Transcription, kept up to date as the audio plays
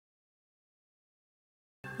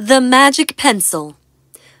The Magic Pencil.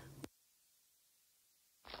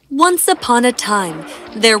 Once upon a time,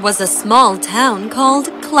 there was a small town called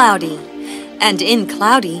Cloudy. And in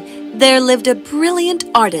Cloudy, there lived a brilliant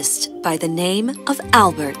artist by the name of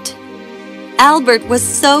Albert. Albert was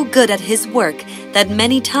so good at his work that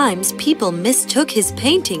many times people mistook his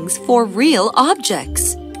paintings for real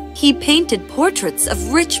objects. He painted portraits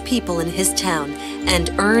of rich people in his town and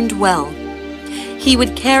earned well. He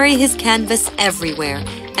would carry his canvas everywhere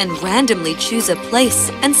and randomly choose a place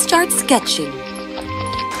and start sketching.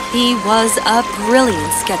 He was a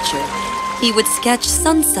brilliant sketcher. He would sketch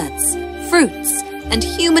sunsets, fruits, and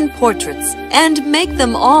human portraits and make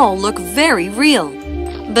them all look very real.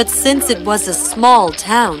 But since it was a small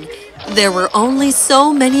town, there were only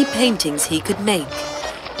so many paintings he could make.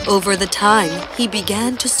 Over the time, he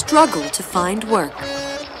began to struggle to find work.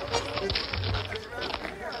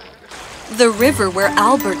 The river where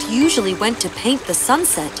Albert usually went to paint the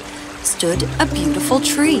sunset stood a beautiful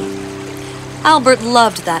tree. Albert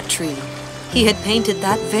loved that tree. He had painted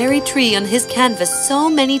that very tree on his canvas so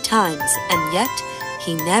many times, and yet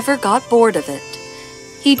he never got bored of it.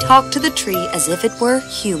 He talked to the tree as if it were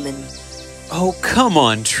human. Oh, come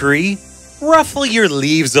on, tree. Ruffle your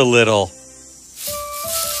leaves a little.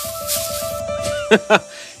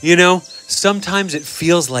 You know, sometimes it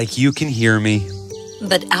feels like you can hear me.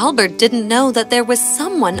 But Albert didn't know that there was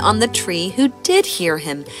someone on the tree who did hear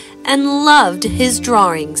him and loved his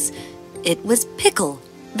drawings. It was Pickle,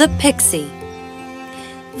 the pixie.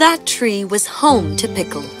 That tree was home to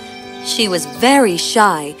Pickle. She was very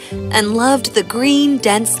shy and loved the green,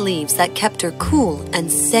 dense leaves that kept her cool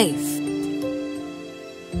and safe.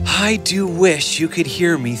 I do wish you could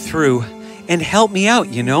hear me through and help me out,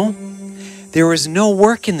 you know. There is no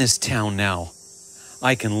work in this town now.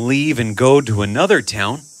 I can leave and go to another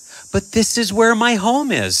town, but this is where my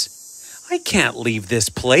home is. I can't leave this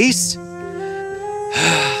place.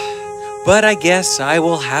 But I guess I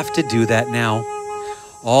will have to do that now.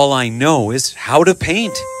 All I know is how to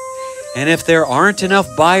paint. And if there aren't enough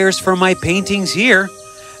buyers for my paintings here,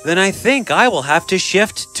 then I think I will have to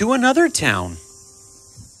shift to another town.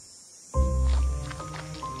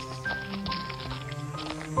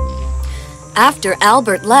 After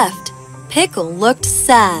Albert left, Pickle looked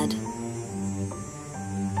sad.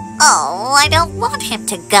 Oh, I don't want him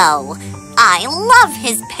to go. I love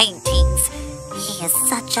his paintings. He is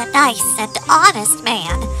such a nice and honest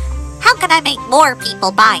man. How can I make more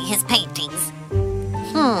people buy his paintings?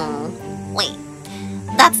 Wait,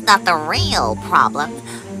 that's not the real problem.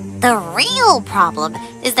 The real problem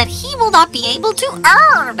is that he will not be able to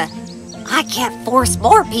earn. I can't force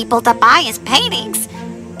more people to buy his paintings,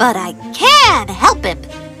 but I can help him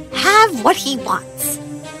have what he wants.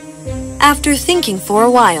 After thinking for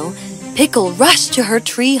a while, Pickle rushed to her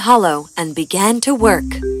tree hollow and began to work.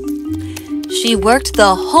 She worked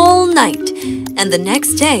the whole night, and the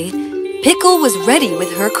next day, Pickle was ready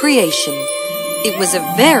with her creation. It was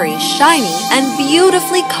a very shiny and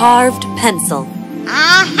beautifully carved pencil.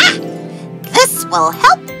 Aha! This will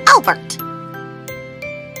help Albert.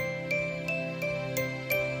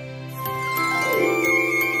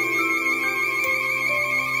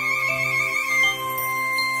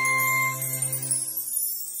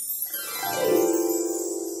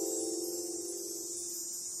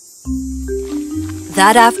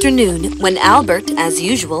 That afternoon, when Albert, as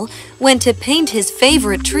usual, went to paint his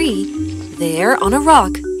favorite tree, there on a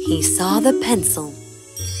rock, he saw the pencil.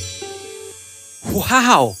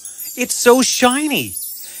 Wow, it's so shiny.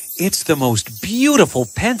 It's the most beautiful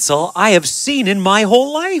pencil I have seen in my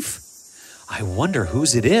whole life. I wonder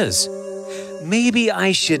whose it is. Maybe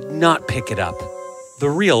I should not pick it up. The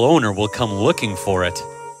real owner will come looking for it.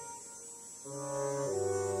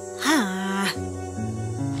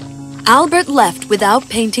 Albert left without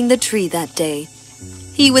painting the tree that day.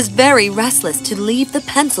 He was very restless to leave the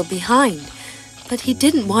pencil behind, but he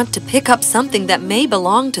didn't want to pick up something that may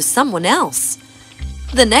belong to someone else.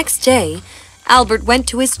 The next day, Albert went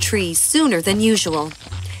to his tree sooner than usual.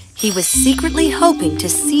 He was secretly hoping to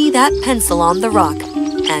see that pencil on the rock,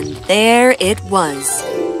 and there it was.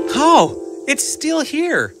 Oh, it's still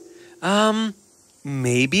here.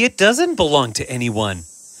 Maybe it doesn't belong to anyone.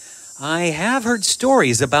 I have heard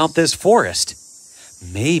stories about this forest.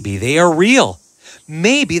 Maybe they are real.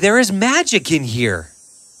 Maybe there is magic in here.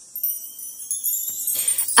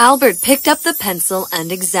 Albert picked up the pencil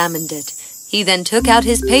and examined it. He then took out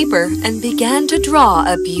his paper and began to draw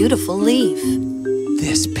a beautiful leaf.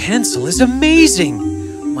 This pencil is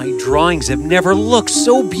amazing. My drawings have never looked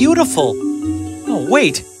so beautiful. Oh,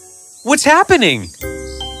 wait. What's happening?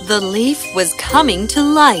 The leaf was coming to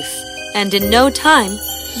life, and in no time,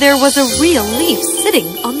 there was a real leaf sitting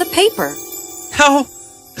on the paper.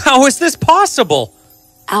 How is this possible?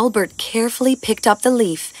 Albert carefully picked up the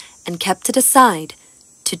leaf and kept it aside.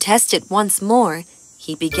 To test it once more,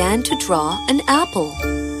 he began to draw an apple.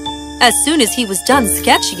 As soon as he was done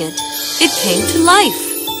sketching it, it came to life.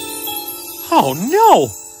 Oh no!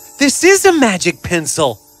 This is a magic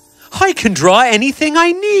pencil! I can draw anything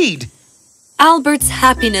I need! Albert's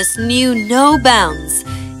happiness knew no bounds.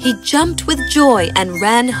 He jumped with joy and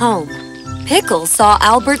ran home. Pickle saw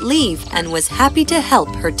Albert leave and was happy to help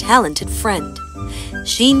her talented friend.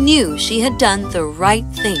 She knew she had done the right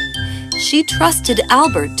thing. She trusted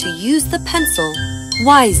Albert to use the pencil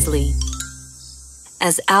wisely.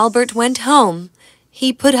 As Albert went home,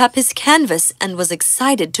 he put up his canvas and was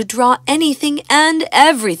excited to draw anything and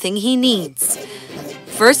everything he needs.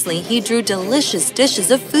 Firstly, he drew delicious dishes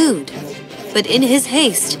of food. But in his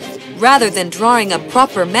haste, rather than drawing a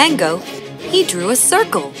proper mango, he drew a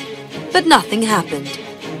circle. But nothing happened.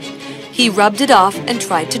 He rubbed it off and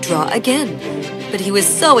tried to draw again. But he was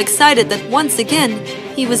so excited that once again,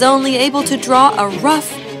 he was only able to draw a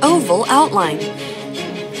rough, oval outline.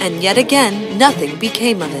 And yet again, nothing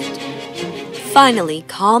became of it. Finally,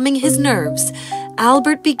 calming his nerves,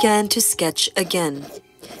 Albert began to sketch again.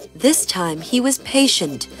 This time he was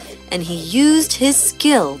patient, and he used his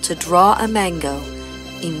skill to draw a mango.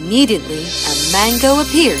 Immediately, a mango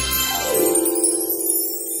appeared.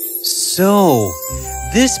 So,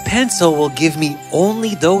 this pencil will give me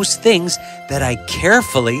only those things that I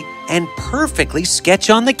carefully and perfectly sketch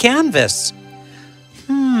on the canvas.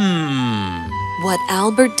 What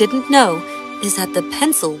Albert didn't know is that the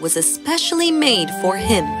pencil was especially made for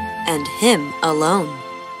him and him alone.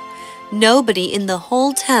 Nobody in the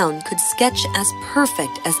whole town could sketch as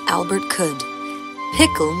perfect as Albert could.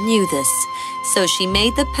 Pickle knew this, so she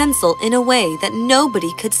made the pencil in a way that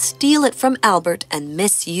nobody could steal it from Albert and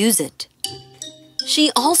misuse it.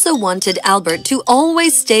 She also wanted Albert to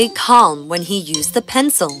always stay calm when he used the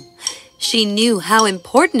pencil. She knew how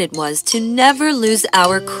important it was to never lose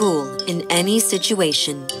our cool in any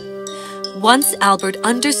situation. Once Albert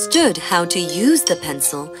understood how to use the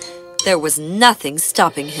pencil, there was nothing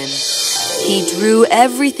stopping him. He drew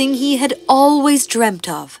everything he had always dreamt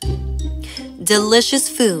of. Delicious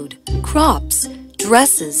food, crops,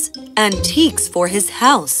 dresses, antiques for his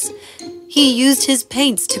house. He used his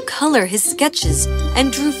paints to color his sketches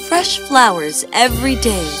and drew fresh flowers every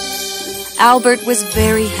day. Albert was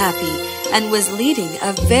very happy and was leading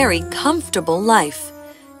a very comfortable life.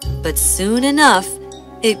 But soon enough,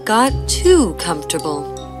 it got too comfortable.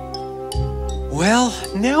 Well,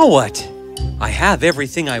 now what? I have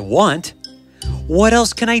everything I want. What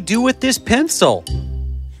else can I do with this pencil?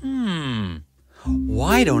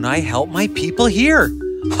 Why don't I help my people here?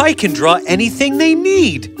 I can draw anything they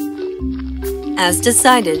need. As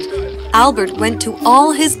decided, Albert went to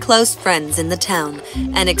all his close friends in the town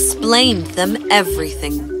and explained them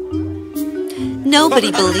everything.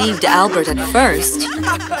 Nobody believed Albert at first.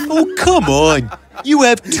 Oh, come on. You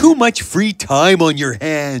have too much free time on your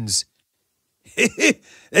hands.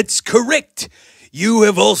 That's correct. You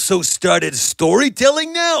have also started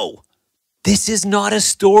storytelling now. This is not a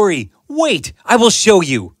story. Wait, I will show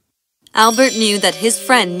you. Albert knew that his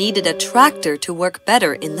friend needed a tractor to work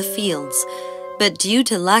better in the fields, but due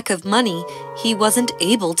to lack of money, he wasn't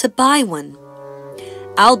able to buy one.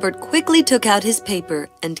 Albert quickly took out his paper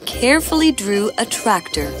and carefully drew a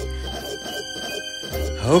tractor.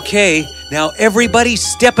 Okay, now everybody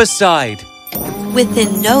step aside.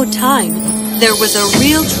 Within no time, there was a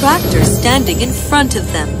real tractor standing in front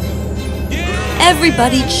of them.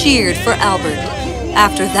 Everybody cheered for Albert.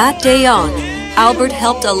 After that day on, Albert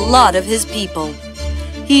helped a lot of his people.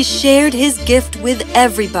 He shared his gift with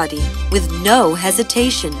everybody, with no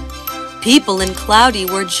hesitation. People in Cloudy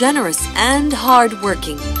were generous and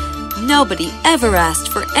hard-working. Nobody ever asked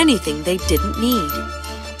for anything they didn't need.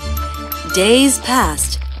 Days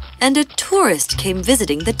passed, and a tourist came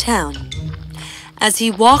visiting the town. As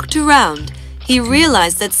he walked around, he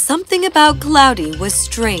realized that something about Cloudy was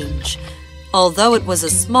strange. Although it was a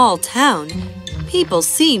small town, people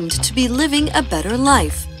seemed to be living a better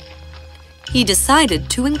life. He decided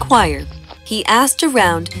to inquire. He asked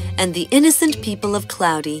around, and the innocent people of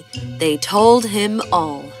Cloudy, they told him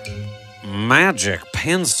all. Magic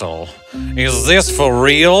pencil? Is this for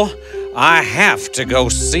real? I have to go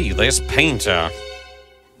see this painter.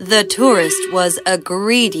 The tourist was a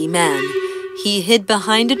greedy man. He hid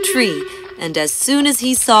behind a tree, and as soon as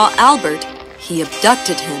he saw Albert, he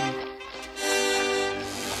abducted him.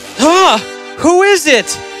 Ah! Who is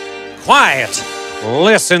it? Quiet!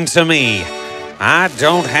 Listen to me. I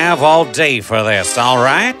don't have all day for this, all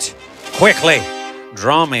right? Quickly,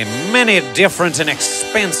 draw me many different and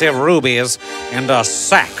expensive rubies and a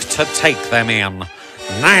sack to take them in.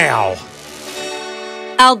 Now!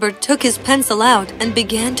 Albert took his pencil out and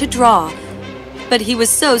began to draw, but he was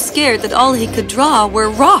so scared that all he could draw were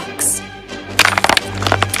rocks.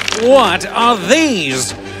 What are these?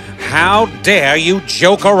 How dare you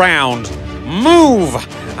joke around? Move!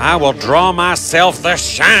 I will draw myself the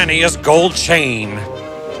shiniest gold chain.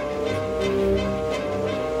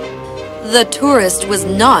 The tourist was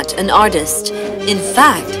not an artist. In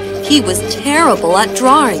fact, he was terrible at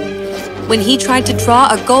drawing. When he tried to draw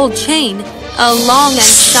a gold chain, a long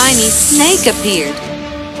and shiny snake appeared.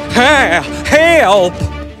 Help!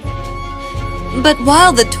 But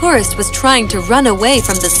while the tourist was trying to run away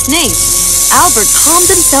from the snake, Albert calmed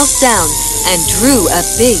himself down and drew a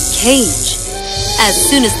big cage. As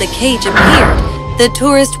soon as the cage appeared, the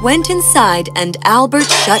tourist went inside and Albert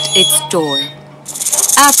shut its door.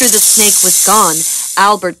 After the snake was gone,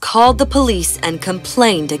 Albert called the police and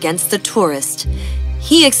complained against the tourist.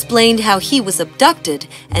 He explained how he was abducted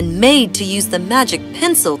and made to use the magic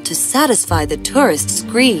pencil to satisfy the tourist's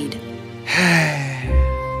greed.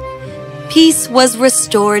 Peace was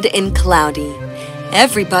restored in Cloudy.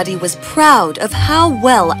 Everybody was proud of how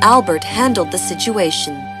well Albert handled the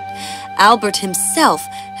situation. Albert himself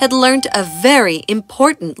had learned a very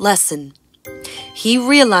important lesson. He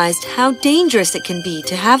realized how dangerous it can be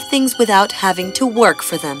to have things without having to work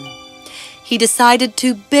for them. He decided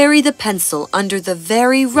to bury the pencil under the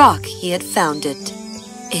very rock he had found it.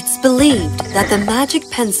 It's believed that the magic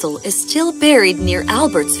pencil is still buried near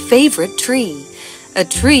Albert's favorite tree, a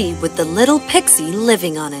tree with the little pixie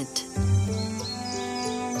living on it.